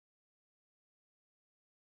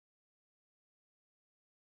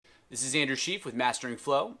This is Andrew Sheaf with Mastering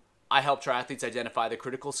Flow. I help triathletes identify the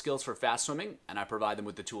critical skills for fast swimming, and I provide them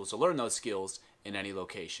with the tools to learn those skills in any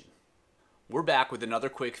location. We're back with another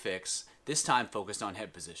quick fix, this time focused on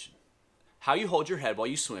head position. How you hold your head while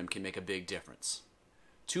you swim can make a big difference.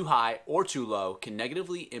 Too high or too low can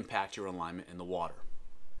negatively impact your alignment in the water.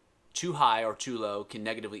 Too high or too low can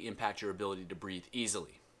negatively impact your ability to breathe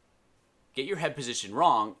easily. Get your head position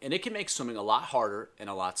wrong, and it can make swimming a lot harder and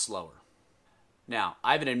a lot slower. Now,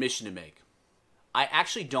 I have an admission to make. I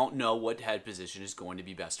actually don't know what head position is going to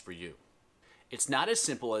be best for you. It's not as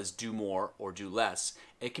simple as do more or do less.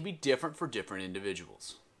 It can be different for different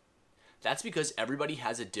individuals. That's because everybody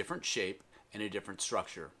has a different shape and a different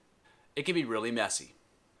structure. It can be really messy.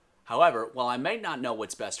 However, while I might not know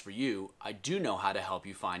what's best for you, I do know how to help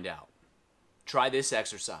you find out. Try this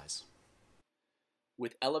exercise.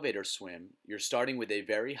 With elevator swim, you're starting with a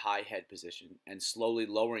very high head position and slowly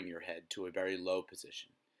lowering your head to a very low position.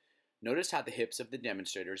 Notice how the hips of the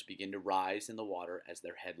demonstrators begin to rise in the water as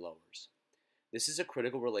their head lowers. This is a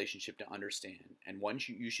critical relationship to understand and one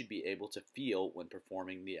you should be able to feel when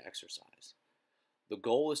performing the exercise. The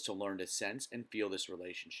goal is to learn to sense and feel this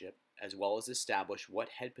relationship, as well as establish what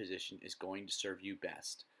head position is going to serve you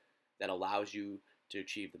best that allows you to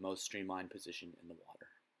achieve the most streamlined position in the water.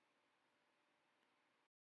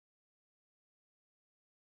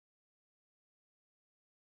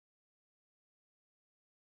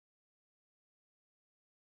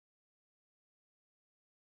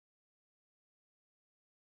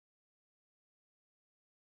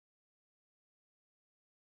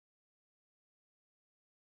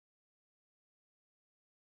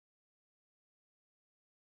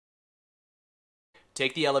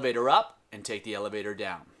 Take the elevator up and take the elevator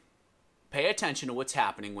down. Pay attention to what's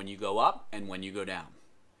happening when you go up and when you go down.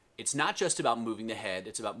 It's not just about moving the head,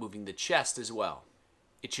 it's about moving the chest as well.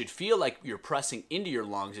 It should feel like you're pressing into your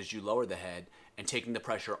lungs as you lower the head and taking the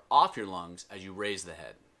pressure off your lungs as you raise the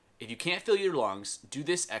head. If you can't feel your lungs, do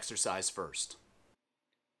this exercise first.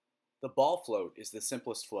 The ball float is the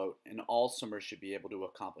simplest float, and all swimmers should be able to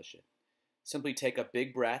accomplish it. Simply take a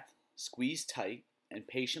big breath, squeeze tight, and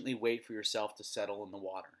patiently wait for yourself to settle in the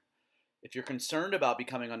water. If you're concerned about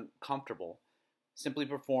becoming uncomfortable, simply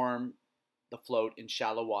perform the float in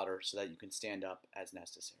shallow water so that you can stand up as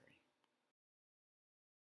necessary.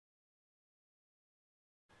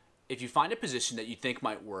 If you find a position that you think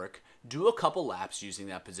might work, do a couple laps using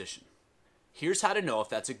that position. Here's how to know if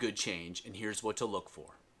that's a good change, and here's what to look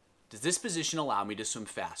for. Does this position allow me to swim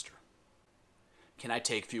faster? Can I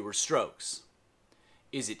take fewer strokes?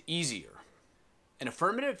 Is it easier? An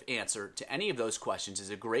affirmative answer to any of those questions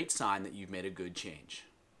is a great sign that you've made a good change.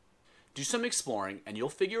 Do some exploring and you'll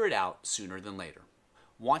figure it out sooner than later.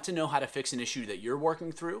 Want to know how to fix an issue that you're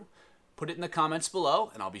working through? Put it in the comments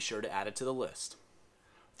below and I'll be sure to add it to the list.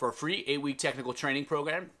 For a free 8-week technical training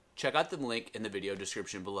program, check out the link in the video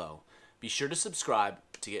description below. Be sure to subscribe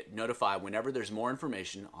to get notified whenever there's more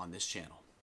information on this channel.